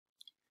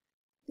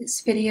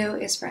This video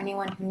is for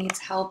anyone who needs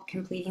help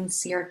completing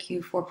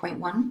CRQ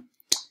 4.1.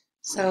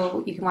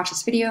 So you can watch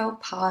this video,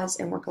 pause,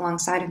 and work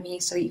alongside of me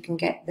so that you can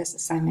get this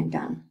assignment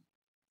done.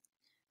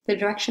 The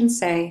directions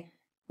say,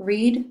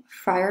 read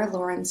Friar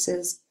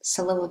Lawrence's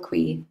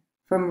soliloquy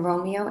from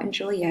Romeo and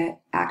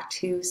Juliet, Act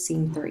 2,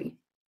 Scene 3.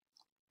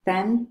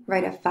 Then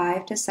write a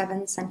 5 to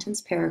 7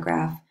 sentence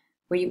paragraph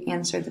where you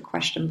answer the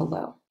question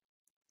below.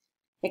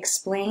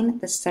 Explain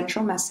the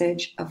central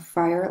message of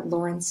Friar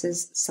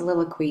Lawrence's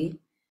soliloquy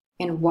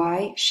and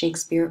why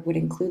Shakespeare would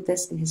include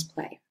this in his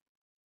play.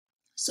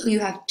 So you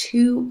have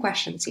two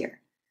questions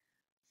here.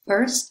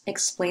 First,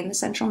 explain the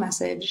central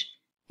message,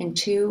 and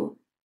two,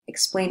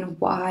 explain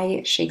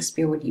why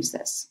Shakespeare would use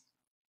this.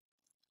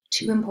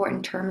 Two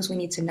important terms we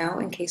need to know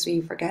in case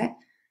we forget.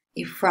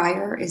 A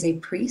friar is a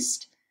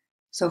priest.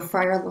 So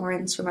Friar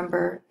Lawrence,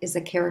 remember, is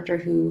the character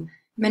who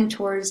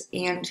mentors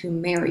and who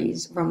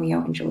marries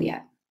Romeo and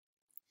Juliet.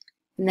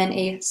 And then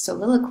a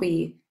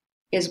soliloquy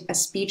is a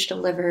speech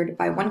delivered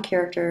by one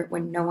character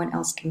when no one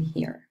else can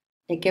hear.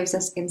 It gives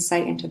us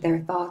insight into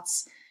their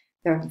thoughts,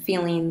 their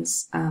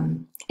feelings,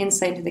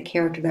 insight into the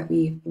character that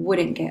we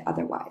wouldn't get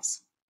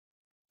otherwise.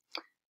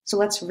 So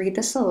let's read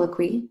the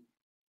soliloquy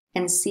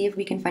and see if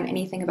we can find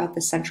anything about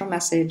the central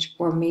message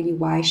or maybe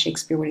why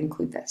Shakespeare would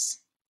include this.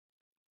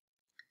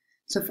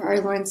 So Friar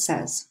Lawrence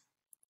says,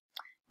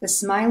 "The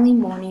smiling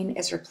morning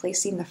is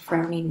replacing the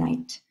frowning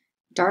night.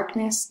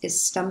 Darkness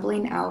is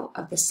stumbling out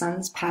of the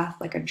sun's path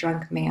like a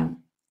drunk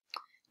man.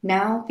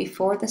 Now,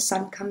 before the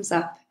sun comes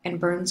up and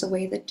burns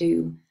away the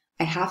dew,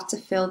 I have to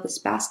fill this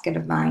basket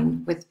of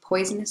mine with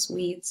poisonous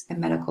weeds and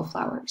medical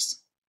flowers."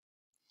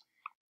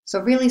 So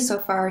really, so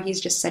far, he's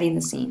just setting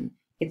the scene.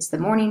 It's the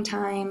morning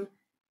time,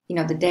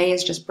 the day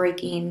is just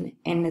breaking,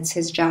 and it's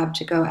his job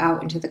to go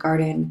out into the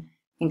garden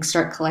and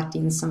start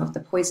collecting some of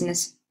the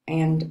poisonous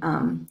and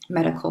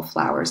medical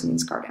flowers in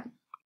his garden.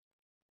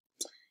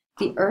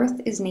 "The earth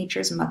is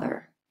nature's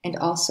mother, and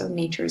also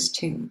nature's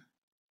tomb.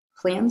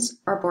 Plants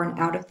are born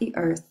out of the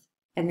earth,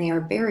 and they are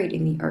buried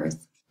in the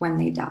earth when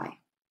they die.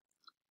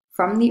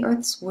 From the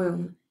earth's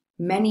womb,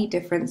 many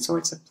different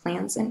sorts of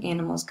plants and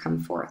animals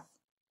come forth,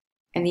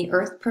 and the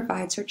earth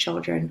provides her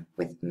children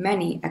with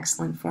many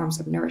excellent forms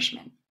of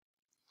nourishment.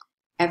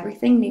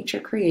 Everything nature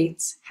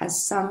creates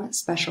has some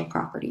special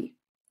property.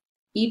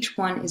 Each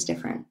one is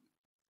different.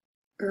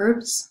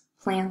 Herbs,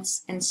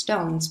 plants, and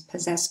stones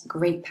possess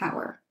great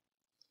power.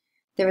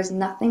 There is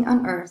nothing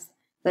on earth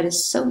that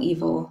is so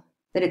evil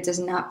that it does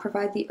not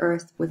provide the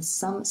earth with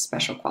some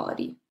special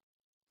quality.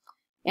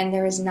 And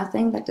there is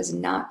nothing that does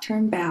not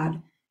turn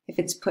bad if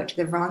it's put to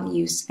the wrong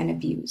use and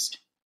abused.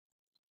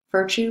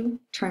 Virtue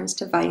turns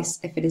to vice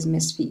if it is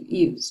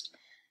misused.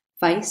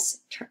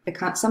 Vice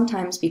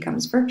sometimes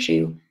becomes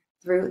virtue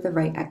through the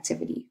right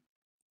activity."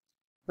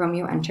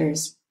 Romeo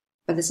enters,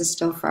 but this is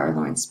still Friar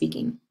Lawrence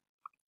speaking.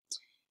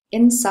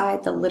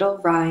 "Inside the little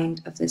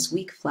rind of this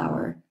weak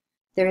flower,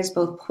 there is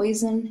both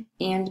poison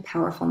and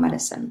powerful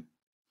medicine.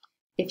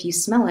 If you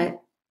smell it,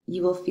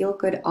 you will feel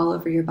good all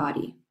over your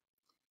body.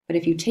 But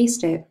if you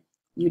taste it,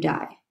 you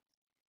die.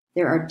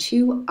 There are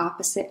two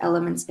opposite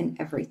elements in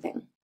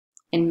everything,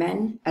 in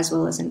men as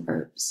well as in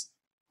herbs,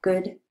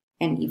 good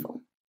and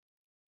evil."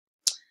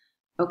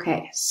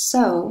 Okay,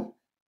 so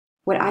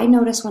what I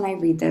notice when I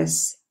read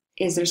this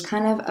is there's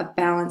kind of a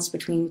balance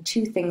between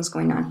two things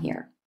going on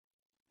here.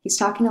 He's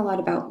talking a lot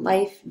about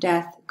life,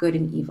 death, good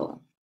and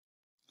evil.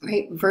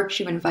 Right?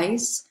 Virtue and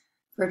vice.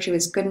 Virtue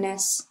is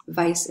goodness,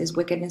 vice is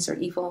wickedness or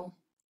evil.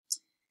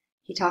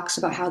 He talks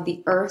about how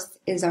the earth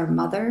is our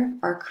mother,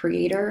 our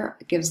creator,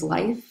 gives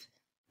life,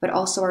 but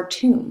also our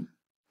tomb.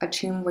 A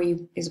tomb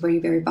is where you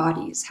bury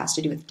bodies, has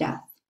to do with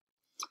death.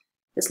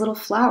 This little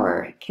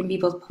flower can be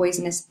both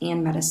poisonous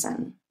and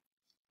medicine.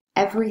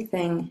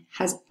 Everything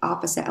has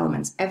opposite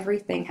elements.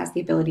 Everything has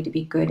the ability to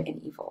be good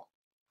and evil.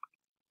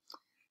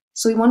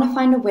 So we want to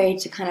find a way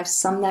to kind of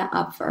sum that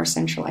up for our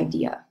central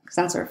idea, because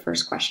that's our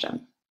first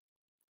question.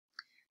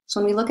 So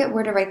when we look at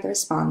where to write the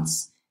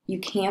response, you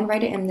can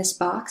write it in this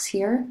box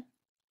here,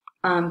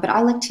 but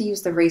I like to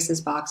use the races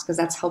box because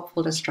that's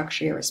helpful to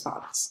structure your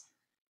response.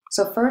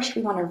 So first,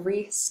 we want to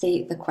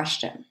restate the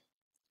question.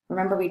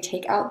 Remember, we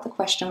take out the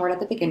question word at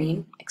the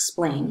beginning,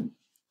 explain.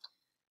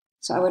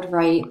 So I would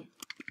write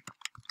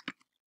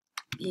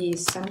the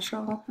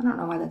central, I don't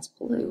know why that's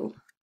blue.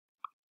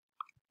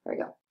 There we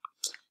go.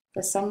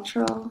 The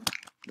central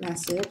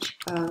message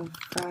of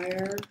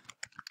Friar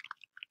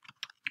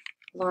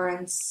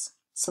Lawrence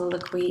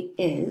soliloquy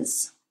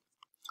is,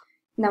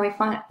 now we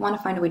want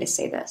to find a way to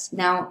say this.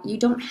 Now, you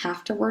don't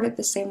have to word it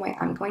the same way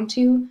I'm going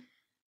to,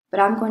 but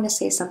I'm going to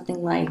say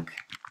something like,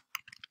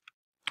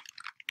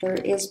 there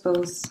is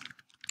both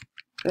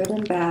good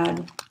and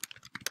bad,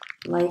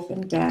 life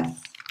and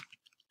death,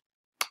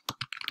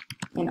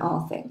 in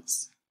all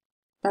things.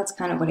 That's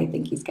kind of what I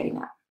think he's getting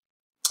at.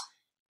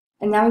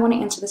 And now we want to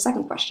answer the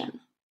second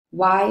question,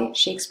 why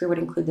Shakespeare would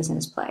include this in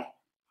his play.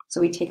 So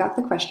we take out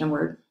the question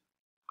word,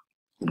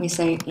 and we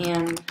say,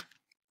 and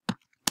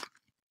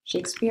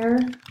Shakespeare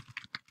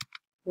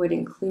would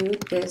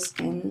include this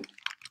in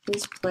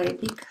his play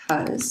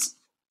because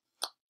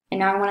And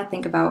now I want to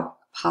think about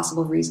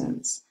possible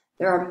reasons.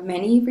 There are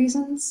many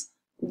reasons.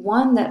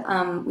 One that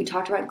we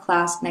talked about in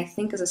class, and I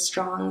think is a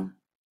strong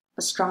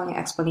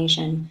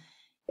explanation,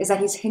 is that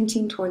he's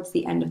hinting towards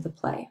the end of the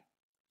play,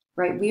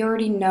 right? We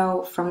already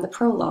know from the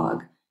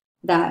prologue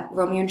that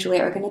Romeo and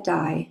Juliet are going to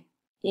die,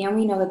 and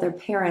we know that their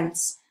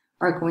parents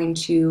are going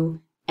to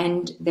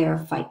end their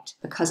fight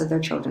because of their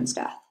children's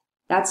death.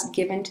 That's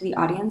given to the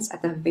audience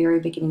at the very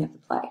beginning of the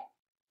play.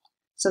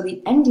 So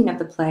the ending of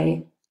the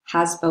play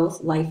has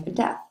both life and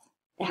death.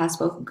 It has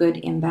both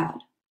good and bad.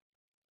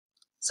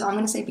 So I'm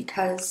going to say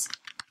because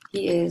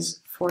he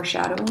is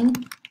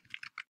foreshadowing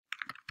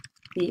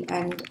the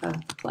end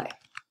of the play.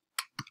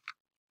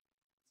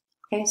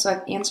 Okay, so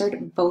I've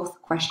answered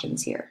both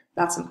questions here.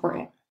 That's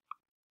important.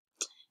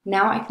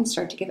 Now I can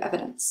start to give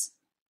evidence.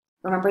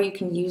 Remember, you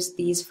can use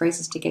these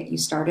phrases to get you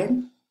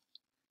started.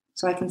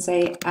 So I can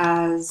say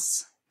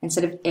as,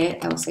 instead of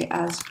it, I will say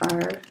as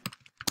Friar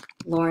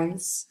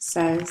Lawrence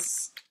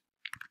says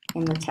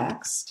in the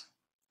text,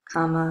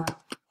 comma,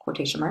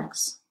 quotation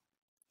marks.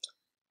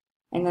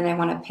 And then I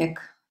want to pick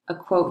a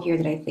quote here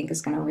that I think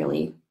is going to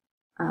really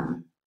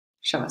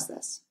show us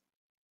this.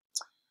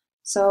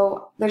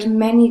 So there's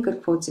many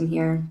good quotes in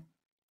here.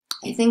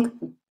 I think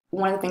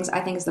one of the things I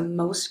think is the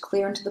most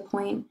clear and to the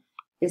point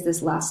is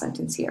this last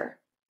sentence here,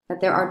 that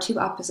there are two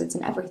opposites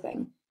in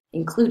everything,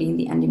 including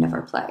the ending of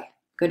our play,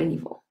 good and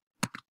evil.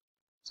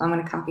 So I'm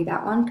going to copy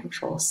that one,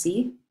 Control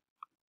C,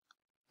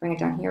 bring it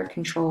down here,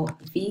 Control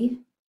V,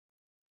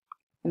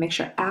 and make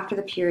sure after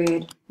the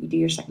period you do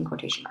your second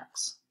quotation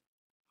marks.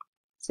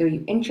 So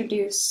you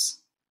introduce,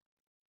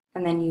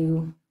 and then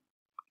you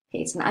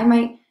paste. And I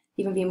might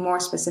even be more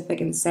specific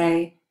and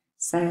say,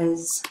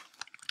 says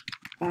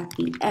at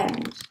the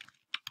end of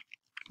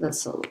the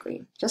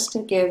soliloquy, just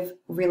to give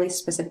really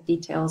specific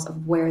details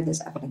of where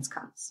this evidence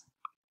comes.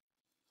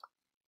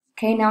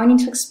 Okay, now I need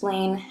to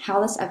explain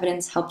how this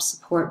evidence helps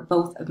support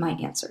both of my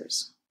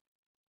answers.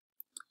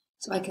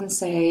 So I can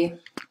say,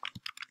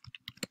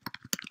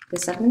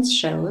 this evidence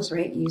shows,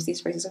 right? Use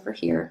these phrases over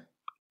here.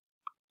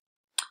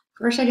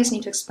 First, I just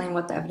need to explain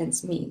what the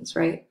evidence means,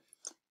 right?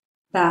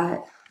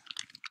 That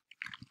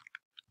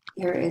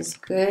there is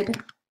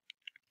good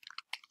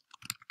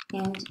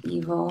and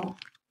evil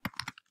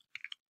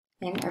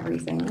in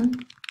everything,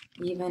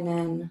 even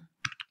in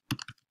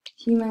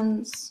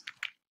humans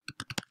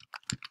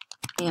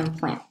and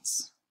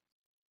plants,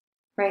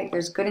 right?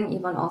 There's good and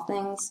evil in all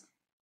things,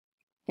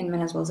 in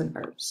men as well as in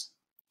herbs.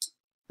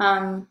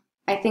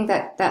 I think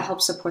that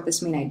helps support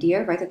this main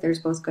idea, right? That there's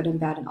both good and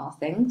bad in all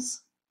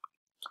things.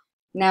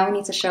 Now we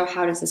need to show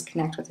how does this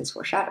connect with his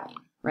foreshadowing,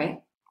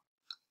 right?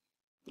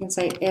 You can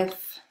say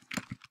if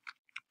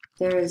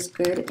there is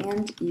good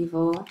and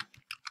evil,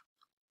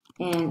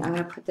 and I'm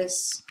going to put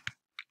this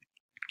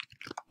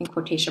in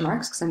quotation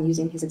marks because I'm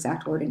using his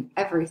exact word in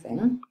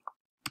everything.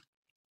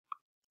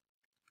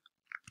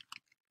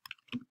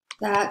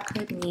 That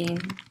could mean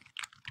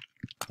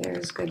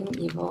there's good and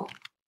evil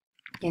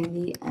in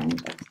the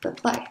end of the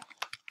play.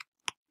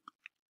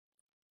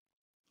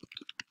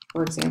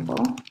 For example,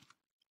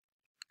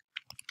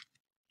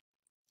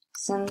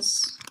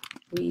 since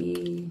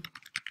we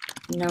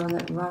know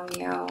that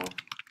Romeo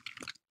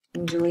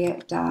and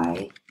Juliet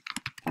die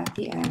at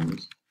the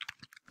end,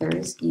 there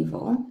is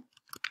evil.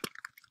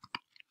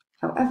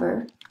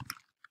 However,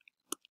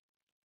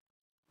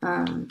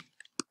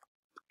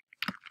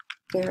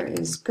 there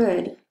is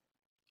good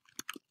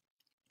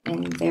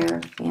in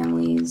their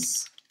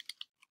families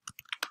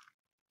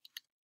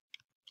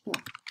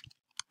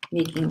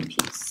making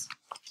peace.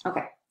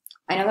 Okay,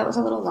 I know that was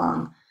a little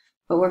long,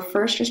 but we're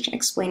first just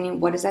explaining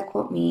what does that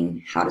quote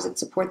mean, how does it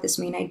support this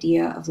main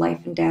idea of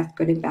life and death,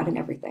 good and bad in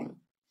everything.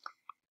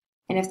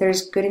 And if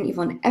there's good and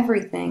evil in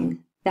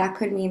everything, that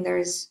could mean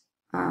there's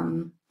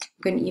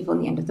good and evil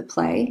in the end of the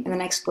play. And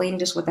then I explain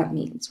just what that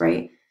means,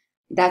 right?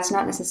 That's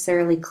not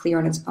necessarily clear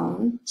on its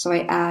own. So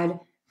I add,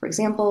 for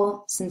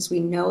example, since we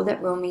know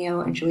that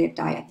Romeo and Juliet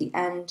die at the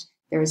end,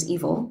 there is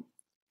evil.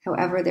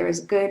 However, there is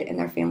good and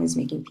their families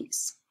making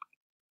peace.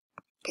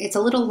 It's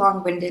a little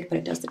long-winded, but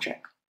it does the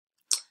trick.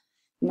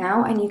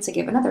 Now I need to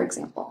give another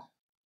example,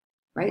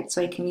 right?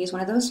 So I can use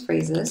one of those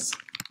phrases.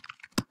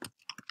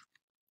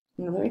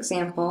 Another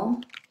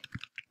example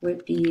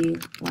would be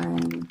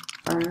when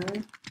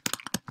Friar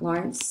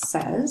Lawrence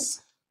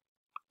says,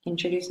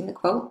 introducing the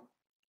quote.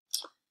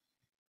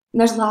 And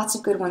there's lots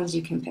of good ones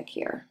you can pick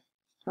here,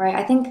 right?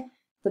 I think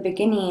the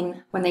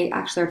beginning, when they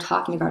actually are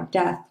talking about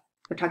death,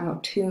 they're talking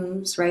about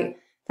tombs, right?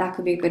 That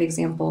could be a good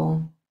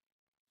example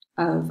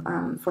of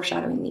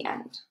foreshadowing the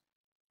end.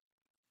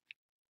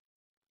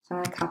 So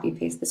I'm going to copy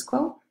paste this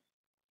quote.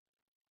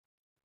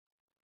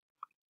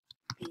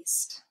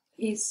 Paste,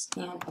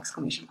 and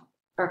exclamation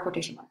or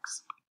quotation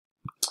marks.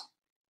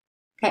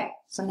 Okay,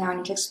 so now I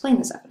need to explain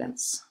this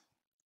evidence.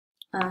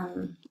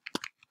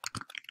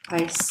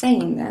 By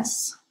saying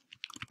this,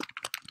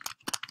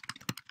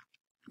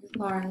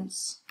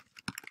 Lawrence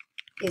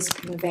is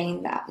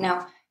conveying that.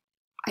 Now,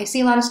 I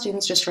see a lot of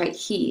students just write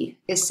he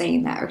is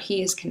saying that or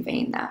he is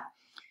conveying that.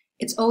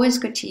 It's always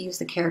good to use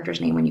the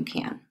character's name when you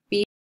can.